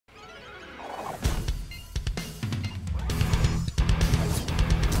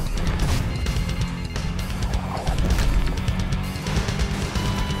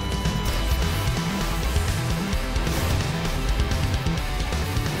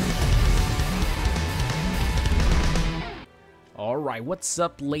Alright, what's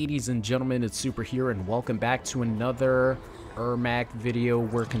up ladies and gentlemen, it's Super here and welcome back to another Ermac video.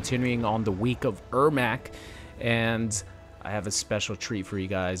 We're continuing on the week of Ermac and I have a special treat for you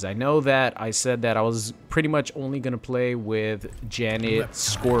guys. I know that I said that I was pretty much only going to play with Janet,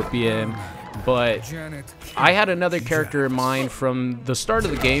 Scorpion, but I had another character in mind from the start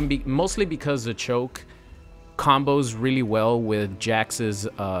of the game, mostly because the choke combos really well with Jax's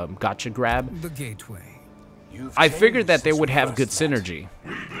gotcha grab. The gateway. I figured that they would have good synergy.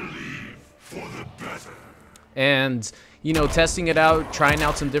 And, you know, testing it out, trying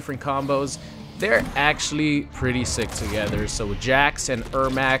out some different combos, they're actually pretty sick together. So Jax and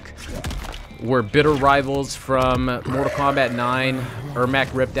Ermac were bitter rivals from Mortal Kombat 9.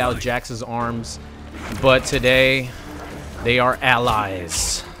 Ermac ripped out Jax's arms, but today they are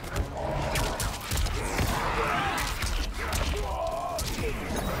allies.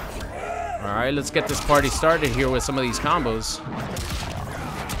 Alright, let's get this party started here with some of these combos.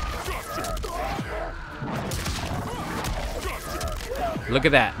 Look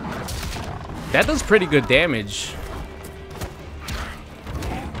at that. That does pretty good damage.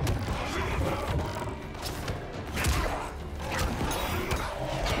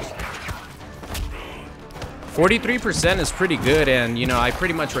 %43% is pretty good, and you know, I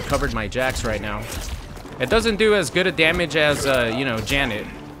pretty much recovered my Jax right now. It doesn't do as good a damage as you know, Janet,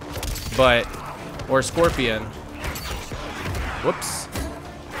 or Scorpion. Whoops.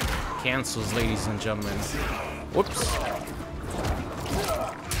 Cancels, ladies and gentlemen. Whoops.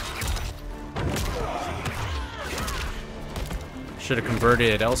 Should have converted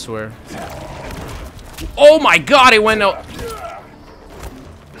it elsewhere. Oh my god, it went out.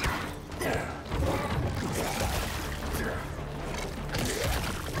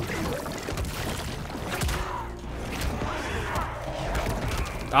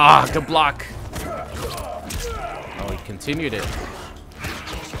 Ah, good block. Oh, he continued it.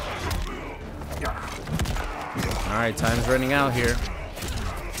 Alright, time's running out here.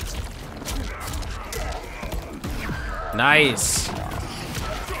 Nice.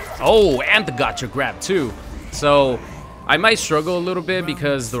 Oh, and the gotcha grab too. So I might struggle a little bit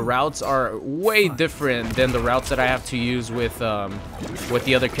because the routes are way different than the routes that I have to use with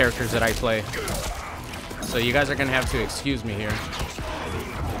the other characters that I play. So you guys are gonna have to excuse me here.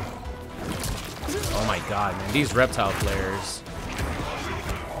 Oh my god, man, these reptile players.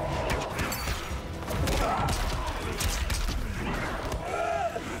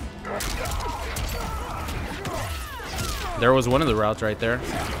 There was one of the routes right there.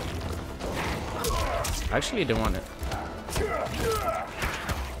 Actually, I didn't want it.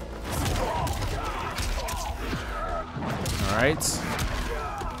 Alright.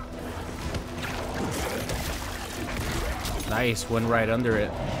 Nice, went right under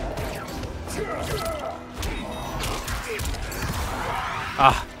it.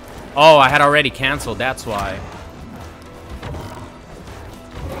 Ah. Oh, I had already canceled, that's why.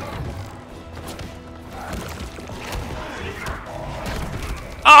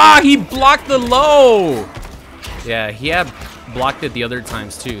 Ah, he blocked the low. Yeah, he had blocked it the other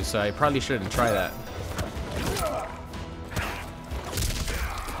times too, so I probably shouldn't try that.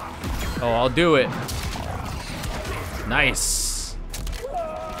 Oh, I'll do it. Nice.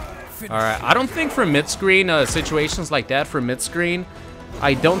 Alright, I don't think for mid-screen, situations like that, for mid-screen,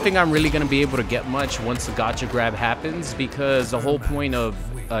 I don't think I'm really going to be able to get much once the gotcha grab happens, because the whole point of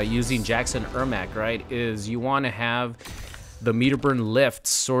using Jax and Ermac, right, is you want to have the meter burn lift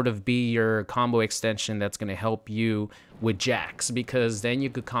sort of be your combo extension that's going to help you with Jax, because then you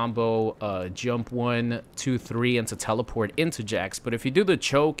could combo jump 1, 2, 3 into teleport into Jax. But if you do the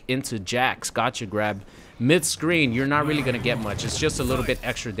choke into Jax gotcha grab mid-screen, you're not really going to get much. It's just a little bit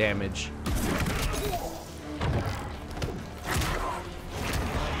extra damage.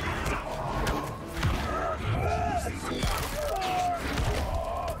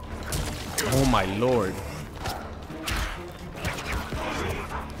 Oh my lord.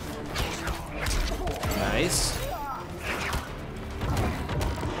 Nice.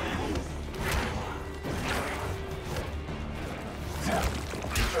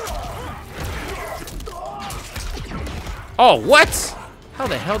 Oh, what? How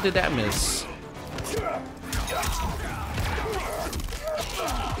the hell did that miss?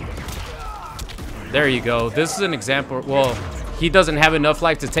 There you go. This is an example. Well, he doesn't have enough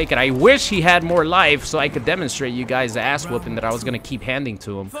life to take it. I wish he had more life so I could demonstrate you guys the ass whooping that I was going to keep handing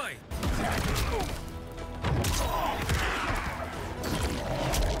to him.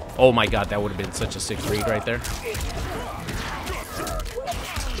 Oh my god, that would have been such a sick read right there.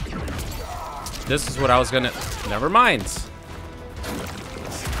 This is what I was gonna... Never mind.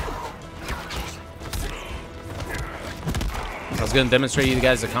 I was was gonna demonstrate you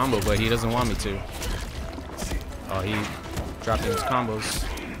guys the combo, but he doesn't want me to. Oh, he dropped in his combos.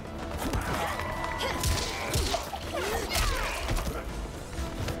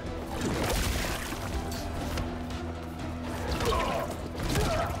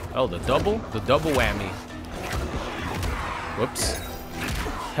 Oh, the double whammy. Whoops.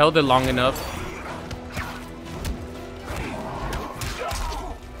 Held it long enough.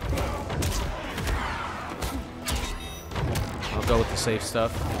 I'll go with the safe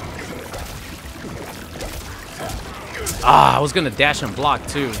stuff. Ah, I was gonna dash and block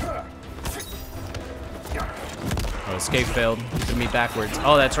too. Oh, escape failed. He threw me backwards.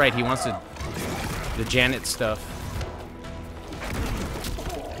 Oh, that's right. He wants the Janet stuff.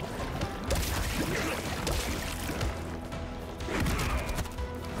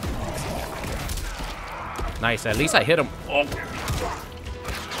 Nice. At least I hit him. Oh.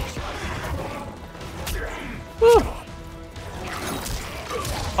 Woo.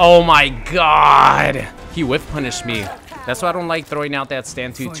 Oh my god. He whiff punished me. That's why I don't like throwing out that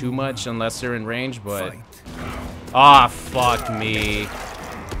stand too much unless they're in range, but... Ah, fuck me. Ooh,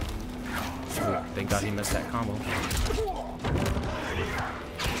 thank god he missed that combo.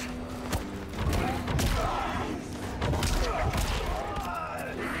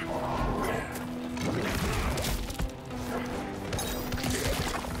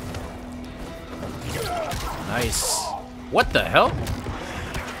 Nice. What the hell?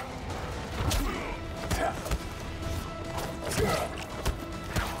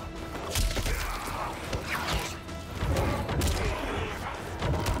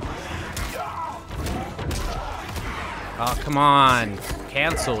 Oh, come on.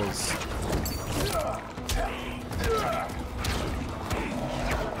 Cancels.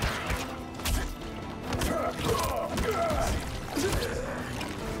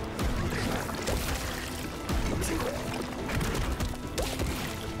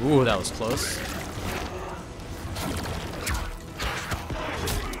 Ooh, that was close.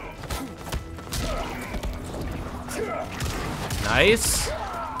 Nice.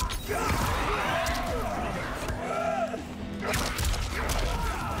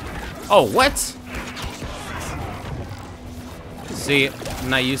 Oh, what? See, I'm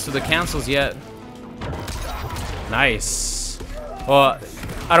not used to the cancels yet. Nice. Well,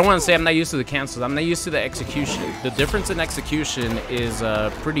 I don't want to say I'm not used to the cancels. I'm not used to the execution. The difference in execution is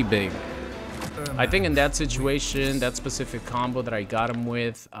pretty big. I think in that situation, that specific combo that I got him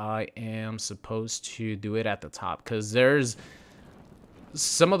with, I am supposed to do it at the top. Because there's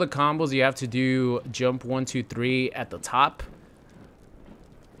some of the combos you have to do jump 1, 2, 3 at the top.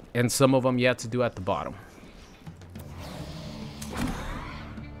 And some of them you have to do at the bottom.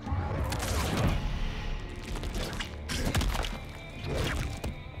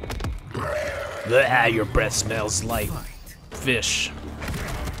 Blah, your breath smells like fish.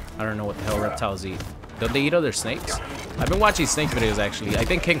 I don't know what the hell reptiles eat. Don't they eat other snakes? I've been watching snake videos actually. I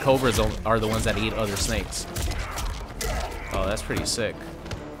think king cobras are the ones that eat other snakes. Oh, that's pretty sick.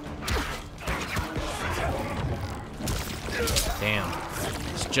 Damn.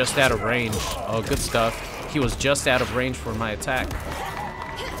 It's just out of range. Oh, good stuff. He was just out of range for my attack.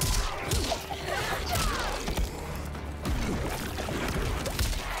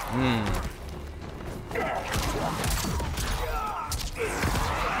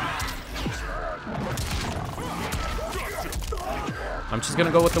 I'm just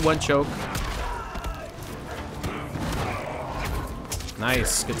gonna go with the one choke.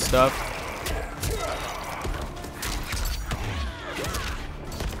 Nice, good stuff.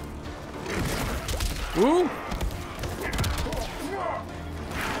 Woo!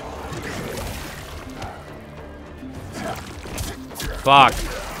 Fuck.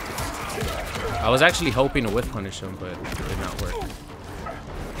 I was actually hoping to whiff punish him, but it did not work.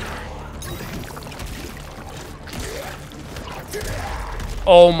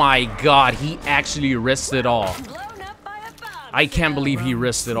 Oh my god, he actually risked it all. I can't believe he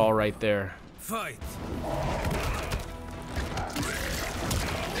risked it all right there.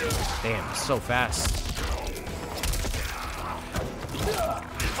 Damn, so fast.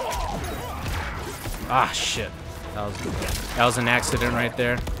 Ah, shit. That was an accident right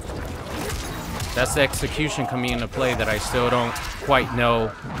there. That's the execution coming into play that I still don't quite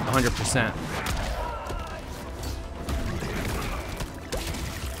know 100%.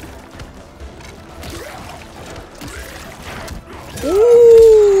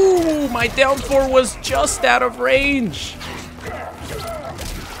 Ooh, my down 4 was just out of range.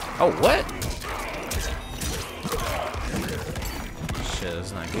 Oh, what? Shit,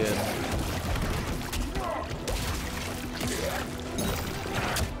 that's not good.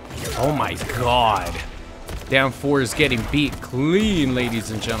 Oh my god. Down 4 is getting beat clean,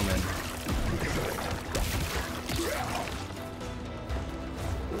 ladies and gentlemen.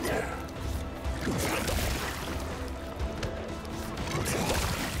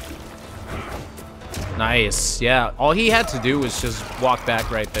 Nice. Yeah, all he had to do was just walk back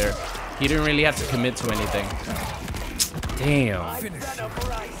right there. He didn't really have to commit to anything. Damn.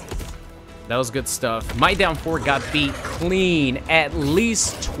 That was good stuff. My down 4 got beat clean at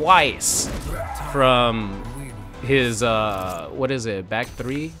least twice from his, what is it, back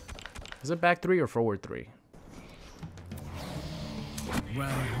 3? Is it back 3 or forward 3?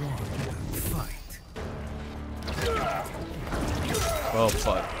 Round 1, fight. Oh,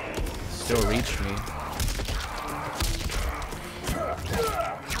 fuck. Still reached me.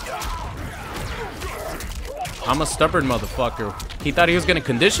 I'm a stubborn motherfucker. He thought he was gonna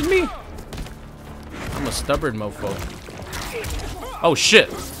condition me? I'm a stubborn mofo. Oh shit.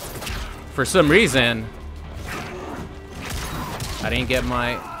 For some reason, I didn't get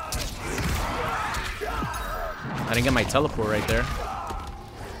my teleport right there.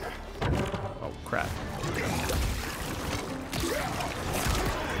 Oh crap.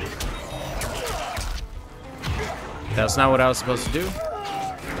 That's not what I was supposed to do.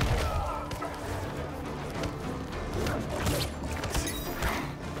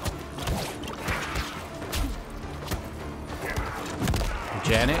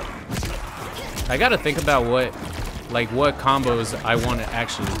 Janet, I gotta think about what combos I want to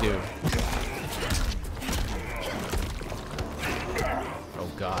actually do. Oh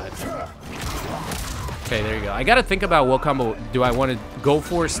god. Okay, there you go. I gotta think about what combo do I want to go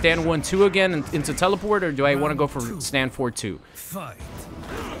for. Stand 1-2 again into teleport, or do I want to go for stand 4-2?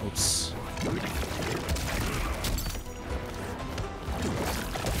 Oops.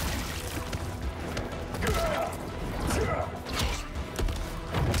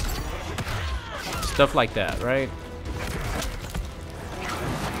 Stuff like that, right?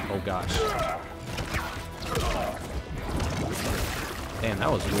 Oh gosh. Damn, that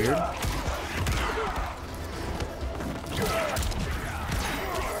was weird.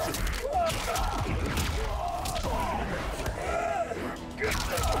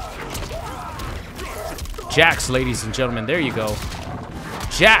 Jax, ladies and gentlemen, there you go.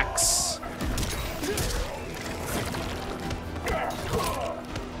 Jax.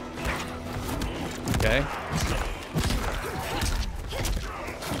 Okay.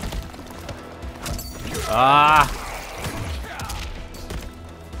 Ah.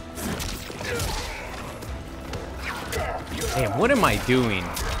 Damn, what am I doing?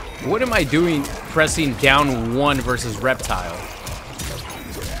 What am I doing pressing down 1 versus Reptile?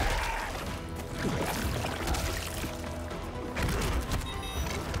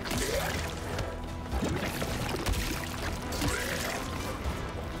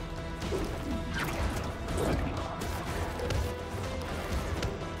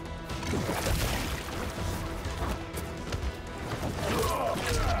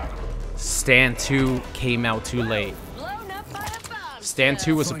 Stand 2 came out too late. Stand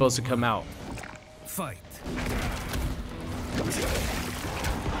 2 was supposed to come out. Fight.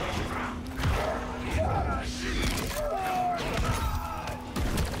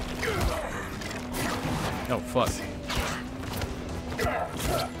 Oh, fuck.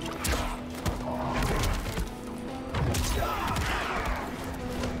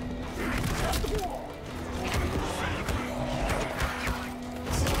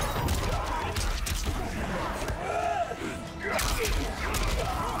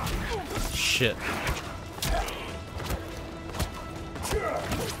 Shit.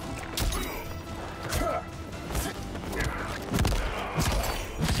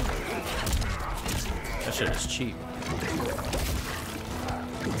 That shit is cheap.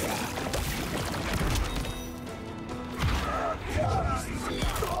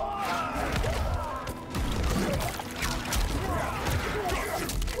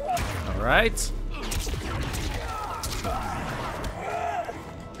 All right.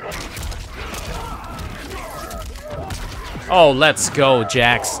 Oh, let's go,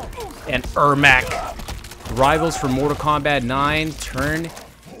 Jax and Ermac. Rivals for Mortal Kombat 9 turn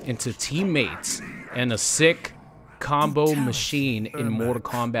into teammates and a sick combo machine in Mortal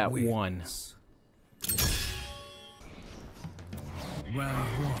Kombat 1. Round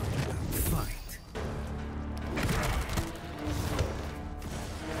 1, fight.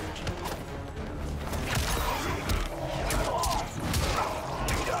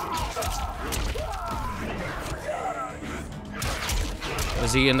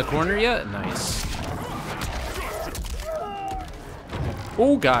 Is he in the corner yet? Nice.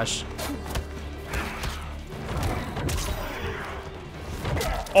 Oh gosh.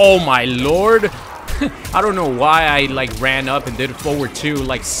 Oh my lord. I don't know why I like ran up and did a forward 2,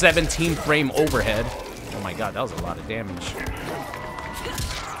 like 17 frame overhead. Oh my god, that was a lot of damage.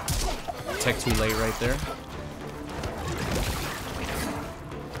 Tech too late right there.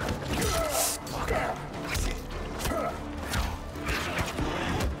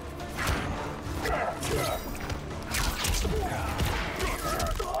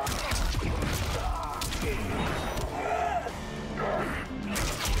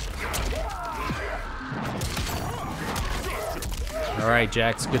 Alright,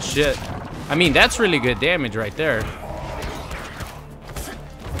 Jax, good shit. I mean, that's really good damage right there.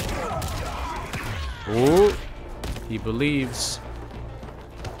 Ooh, he believes.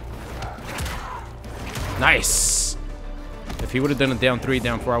 Nice. If he would have done a down 3,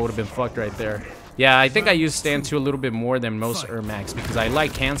 down 4, I would have been fucked right there. Yeah, I think I use stand 2 a little bit more than most Ermacs because I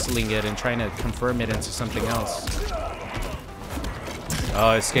like canceling it and trying to confirm it into something else.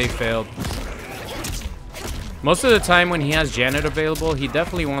 Oh, escape failed. Most of the time when he has Janet available, he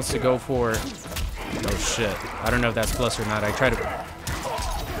definitely wants to go for... Oh shit. I don't know if that's plus or not. I try to...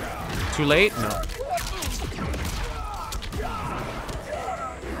 Too late? No.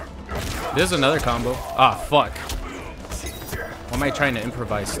 There's another combo. Ah, fuck. What am I trying to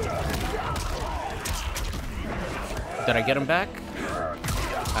improvise? Did I get him back?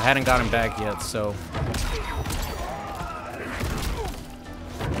 I hadn't got him back yet, so...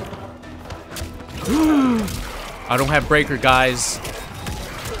 I don't have breaker, guys.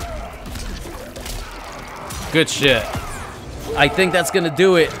 Good shit. I think that's gonna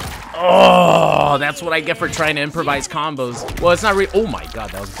do it. Oh, that's what I get for trying to improvise combos. Well, it's not really. Oh my god,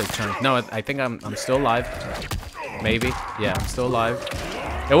 that was a big chunk. No, I think I'm still alive. Maybe. Yeah, I'm still alive.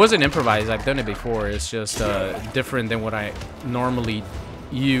 It wasn't improvised. I've done it before. It's just different than what I normally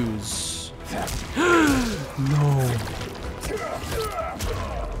use. No.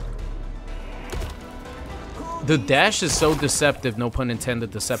 The dash is so deceptive, no pun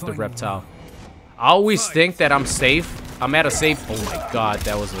intended, deceptive reptile. I always think that I'm safe. I'm at a safe. Oh my god,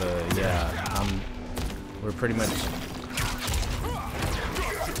 that was a, yeah. We're pretty much.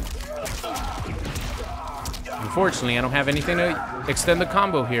 Unfortunately, I don't have anything to extend the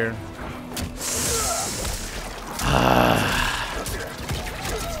combo here.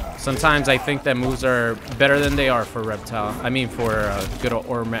 Sometimes I think that moves are better than they are for reptile. I mean, for good old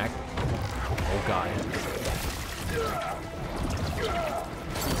Ermac. Oh god.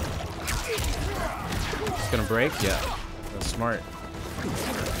 Gonna break? Yeah. That's smart.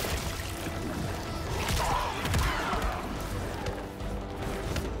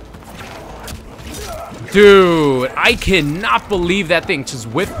 Dude, I cannot believe that thing just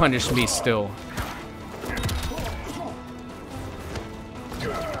whip punished me still.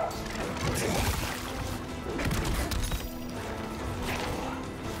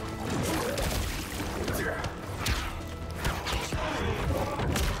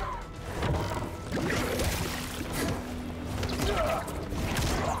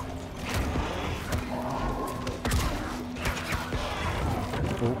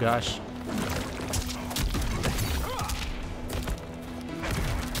 Oh gosh.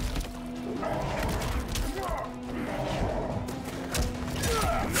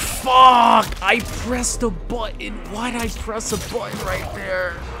 Fuck! I pressed a button. Why'd I press a button right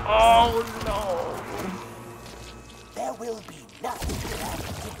there? Oh no. There will be nothing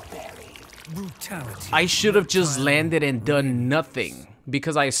left to bury. Brutality. I should have just landed and done nothing.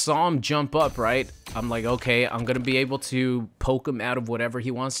 Because I saw him jump up, right? I'm like, okay, I'm gonna be able to poke him out of whatever he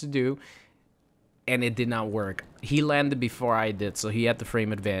wants to do. And it did not work. He landed before I did, so he had the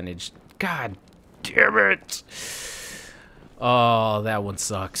frame advantage. God damn it. Oh, that one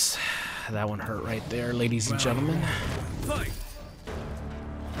sucks. That one hurt right there, ladies and gentlemen.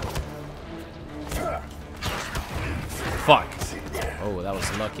 Fuck. Oh, that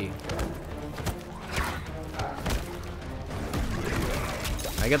was lucky.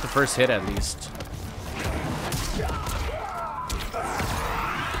 I got the first hit at least.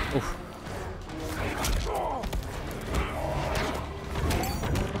 Oof.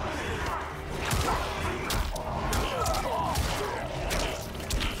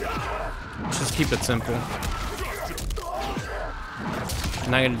 Just keep it simple.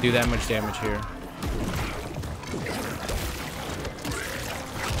 I'm not gonna do that much damage here.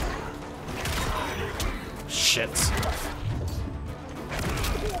 Shit.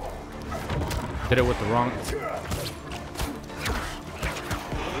 Did it with the wrong.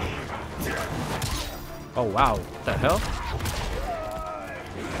 Oh wow, what the hell?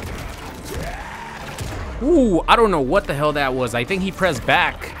 Ooh, I don't know what the hell that was. I think he pressed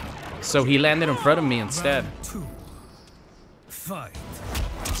back, so he landed in front of me instead. Round 2. Fight.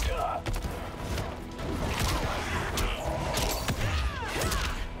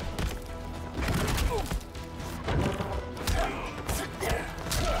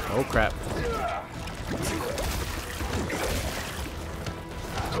 Oh crap.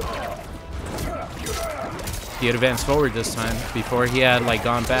 He had advanced forward this time before he had like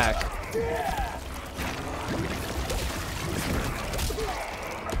gone back.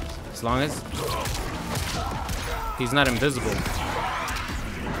 As long as he's not invisible.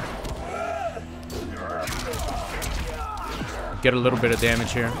 Get a little bit of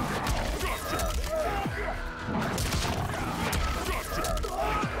damage here.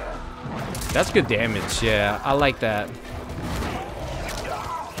 That's good damage, yeah, I like that.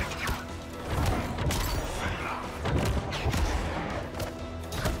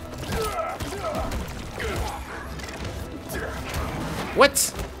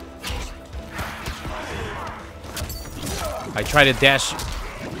 What? I try to dash.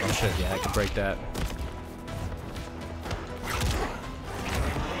 Oh shit, yeah, I can break that.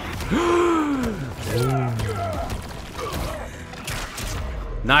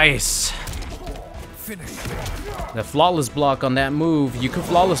 Nice. The flawless block on that move. You could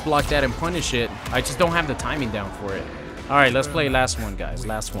flawless block that and punish it. I just don't have the timing down for it. Alright, let's play last one, guys.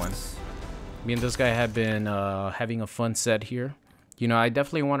 Last one. Me and this guy have been having a fun set here. You know, I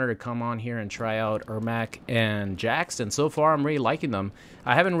definitely wanted to come on here and try out Ermac and Jax, and so far I'm really liking them.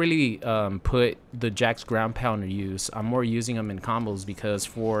 I haven't really put the Jax ground pound to use. I'm more using them in combos because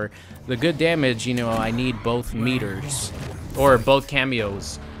for the good damage, you know, I need both meters or both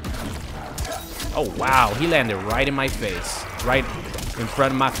cameos. Oh wow, he landed right in my face, right in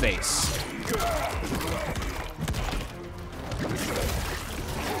front of my face.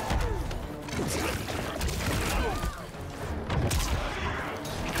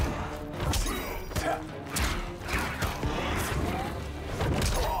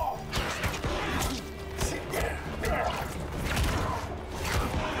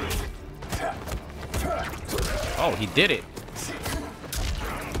 Oh, he did it.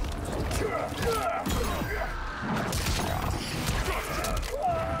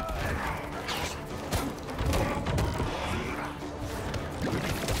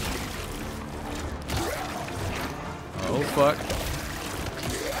 Oh, fuck.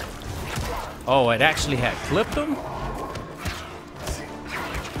 Oh, it actually had clipped him?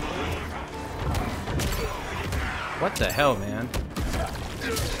 What the hell, man?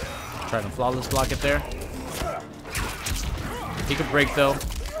 Try to flawless block it there. He could break though.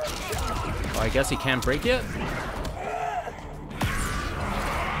 Oh, I guess he can't break yet.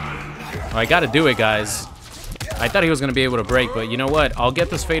 Oh, I gotta do it, guys. I thought he was gonna be able to break, but you know what? I'll get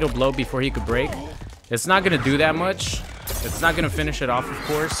this fatal blow before he could break. It's not gonna do that much. It's not gonna finish it off, of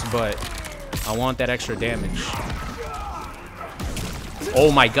course, but I want that extra damage.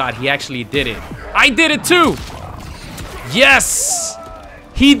 Oh my god, he actually did it. I did it too! Yes!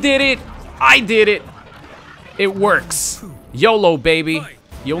 He did it! I did it! It works. YOLO, baby.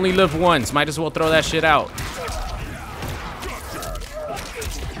 You only live once. Might as well throw that shit out.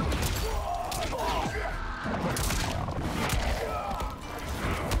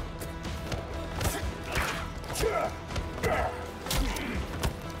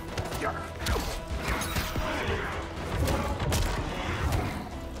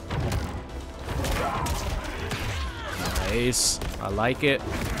 Nice. I like it.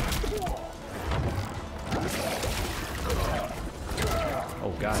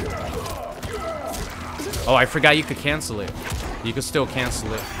 Oh, God. Oh, I forgot you could cancel it. You could still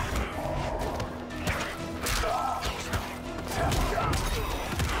cancel it.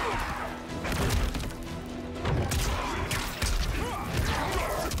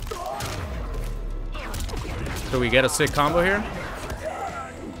 Could we get a sick combo here?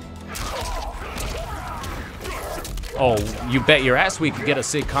 Oh, you bet your ass we could get a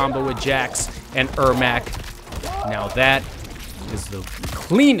sick combo with Jax and Ermac. Now that is the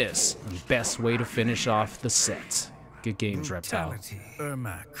cleanest and best way to finish off the set. Good games, Reptile.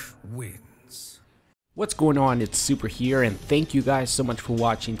 Ermac wins. What's going on? It's Super here, and thank you guys so much for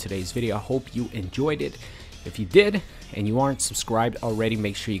watching today's video. I hope you enjoyed it. If you did, and you aren't subscribed already,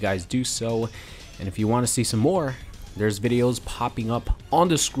 make sure you guys do so. And if you want to see some more, there's videos popping up on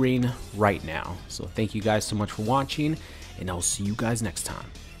the screen right now. So thank you guys so much for watching, and I'll see you guys next time.